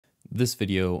This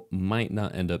video might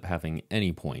not end up having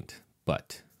any point,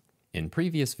 but in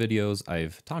previous videos,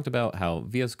 I've talked about how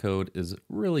VS Code is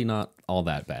really not all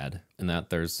that bad, and that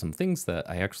there's some things that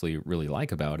I actually really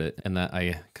like about it, and that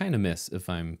I kind of miss if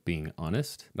I'm being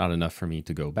honest. Not enough for me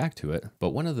to go back to it,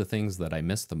 but one of the things that I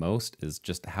miss the most is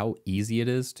just how easy it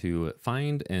is to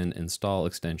find and install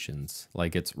extensions.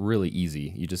 Like, it's really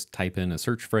easy. You just type in a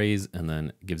search phrase, and then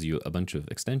it gives you a bunch of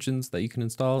extensions that you can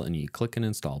install, and you click an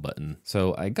install button.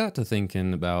 So I got to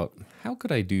thinking about how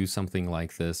could I do something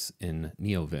like this in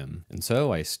Neovim? And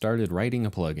so I started writing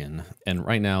a plugin, and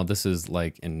right now this is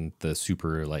like in the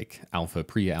super like alpha,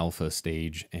 pre-alpha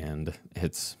stage, and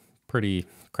it's pretty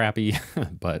crappy,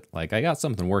 but like I got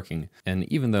something working.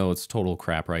 And even though it's total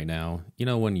crap right now, you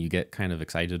know, when you get kind of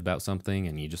excited about something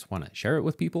and you just want to share it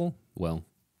with people, well,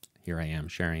 here I am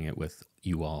sharing it with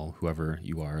you all, whoever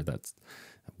you are that's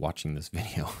watching this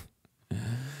video.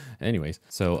 Anyways,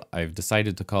 so I've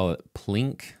decided to call it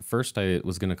Plink. First, I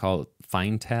was going to call it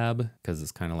Find Tab because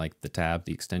it's kind of like the tab,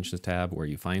 the extensions tab where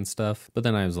you find stuff. But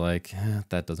then I was like,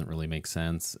 that doesn't really make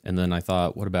sense. And then I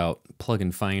thought, what about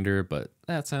Plugin Finder? But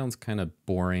that sounds kind of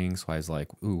boring. So I was like,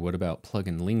 ooh, what about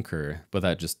Plugin Linker? But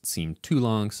that just seemed too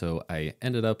long. So I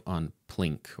ended up on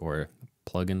Plink, or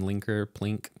Plugin Linker,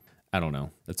 Plink. I don't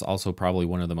know. It's also probably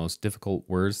one of the most difficult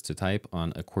words to type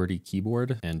on a QWERTY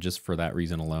keyboard. And just for that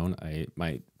reason alone, I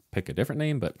might pick a different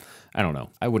name, but I don't know.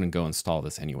 I wouldn't go install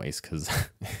this anyways, because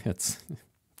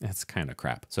it's kind of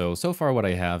crap. So far what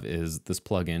I have is this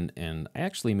plugin, and I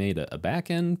actually made a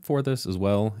backend for this as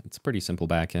well. It's a pretty simple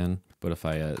backend, but if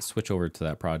I switch over to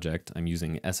that project, I'm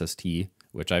using SST,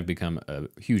 which I've become a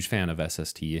huge fan of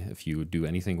SST. If you do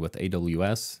anything with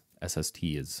AWS, SST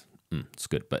is, it's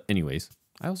good. But anyways,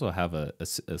 I also have a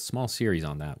small series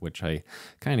on that, which I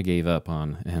kind of gave up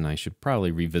on, and I should probably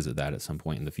revisit that at some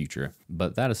point in the future.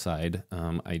 But that aside,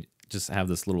 I just have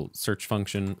this little search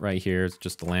function right here. It's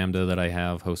just a Lambda that I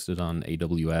have hosted on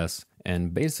AWS.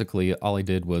 And basically all I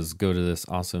did was go to this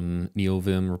awesome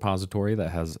Neovim repository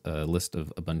that has a list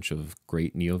of a bunch of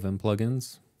great Neovim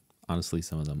plugins. Honestly,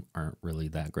 some of them aren't really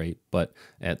that great, but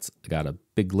it's got a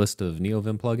big list of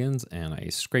Neovim plugins, and I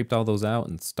scraped all those out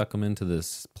and stuck them into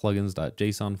this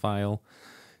plugins.json file.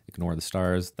 Ignore the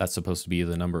stars. That's supposed to be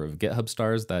the number of GitHub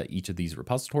stars that each of these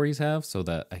repositories have, so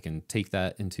that I can take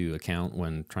that into account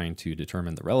when trying to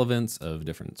determine the relevance of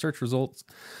different search results.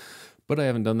 But I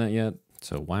haven't done that yet,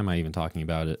 so why am I even talking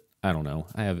about it? I don't know.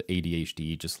 I have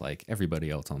ADHD just like everybody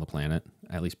else on the planet,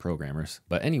 at least programmers.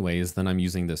 But anyways, then I'm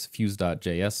using this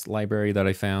fuse.js library that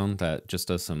I found that just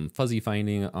does some fuzzy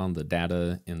finding on the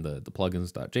data in the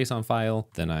plugins.json file.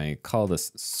 Then I call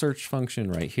this search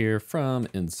function right here from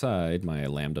inside my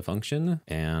Lambda function.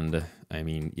 And I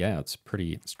mean, yeah, it's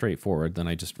pretty straightforward. Then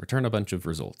I just return a bunch of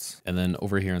results. And then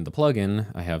over here in the plugin,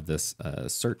 I have this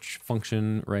search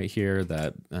function right here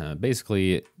that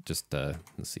basically just,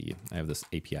 let's see, I have this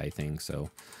API thing. So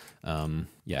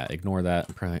yeah, ignore that.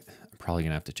 I'm probably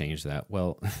gonna have to change that.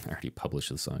 Well, I already published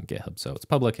this on GitHub, so it's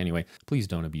public anyway. Please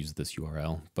don't abuse this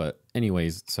URL. But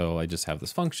anyways, so I just have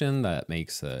this function that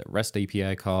makes a REST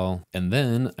API call. And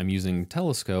then I'm using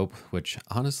Telescope, which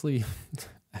honestly,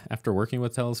 after working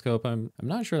with Telescope, I'm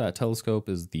not sure that Telescope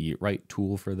is the right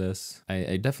tool for this.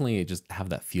 I definitely just have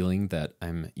that feeling that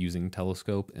I'm using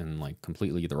Telescope in like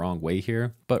completely the wrong way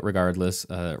here. But regardless,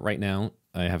 right now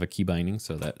I have a key binding,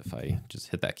 so that if I just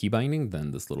hit that key binding,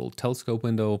 then this little Telescope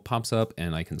window pops up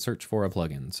and I can search for a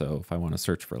plugin. So if I want to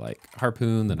search for like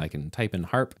Harpoon, then I can type in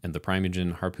Harp, and the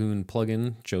Primeagen Harpoon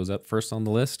plugin shows up first on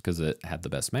the list because it had the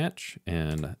best match,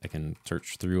 and I can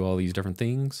search through all these different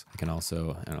things. I can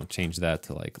also, I don't know, change that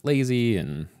to like lazy,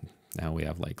 and now we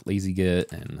have like lazy git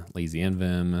and lazy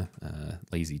nvim,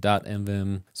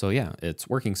 lazy.nvim. So yeah, it's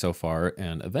working so far.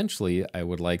 And eventually I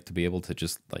would like to be able to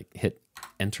just like hit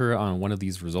enter on one of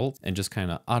these results and just kind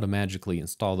of automatically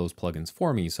install those plugins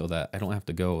for me, so that I don't have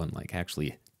to go and like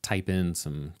actually type in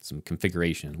some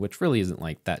configuration, which really isn't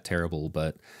like that terrible.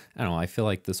 But I don't know, I feel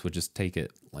like this would just take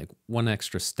it like one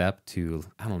extra step to,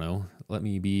 I don't know, let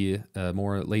me be a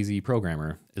more lazy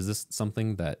programmer. Is this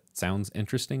something that sounds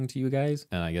interesting to you guys?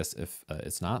 And I guess if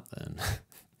it's not, then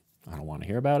I don't want to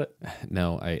hear about it.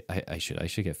 No, I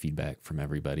should get feedback from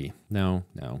everybody. No,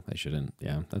 I shouldn't.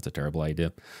 Yeah, that's a terrible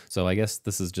idea. So I guess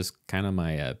this is just kind of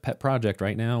my pet project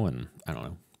right now, and I don't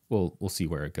know. We'll see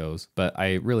where it goes. But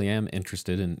I really am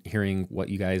interested in hearing what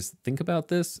you guys think about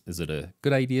this. Is it a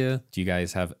good idea? Do you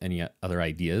guys have any other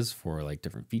ideas for like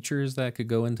different features that could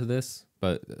go into this?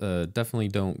 But definitely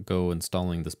don't go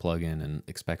installing this plugin and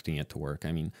expecting it to work.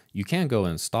 I mean, you can go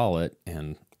install it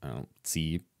and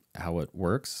see how it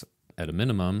works. at a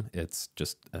minimum, it's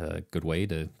just a good way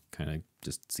to kind of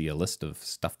just see a list of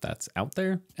stuff that's out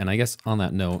there. And I guess on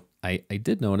that note, I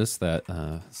did notice that,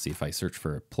 see if I search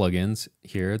for plugins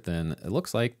here, then it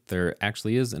looks like there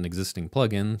actually is an existing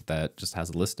plugin that just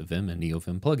has a list of Vim and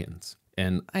Neovim plugins.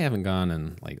 And I haven't gone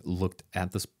and like looked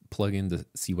at this plugin to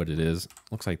see what it is.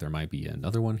 Looks like there might be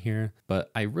another one here,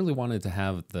 but I really wanted to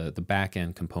have the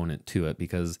backend component to it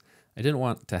because I didn't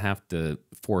want to have to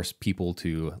force people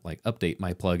to like update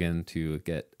my plugin to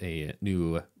get a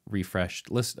new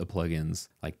refreshed list of plugins.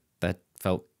 Like that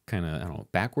felt kind of, I don't know,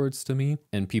 backwards to me.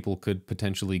 And people could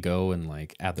potentially go and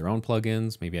like add their own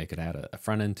plugins. Maybe I could add a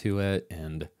front end to it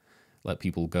and let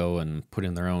people go and put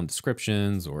in their own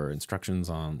descriptions or instructions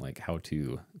on like how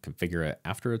to configure it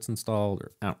after it's installed,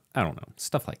 or I don't know,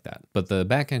 stuff like that. But the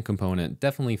backend component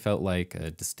definitely felt like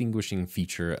a distinguishing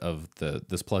feature of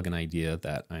this plugin idea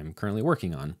that I'm currently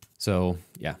working on. So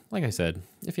yeah, like I said,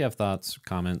 if you have thoughts,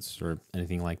 comments, or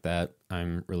anything like that,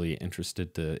 I'm really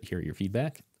interested to hear your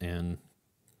feedback. And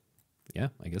yeah,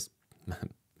 I guess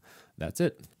that's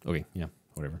it. Okay, yeah,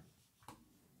 whatever.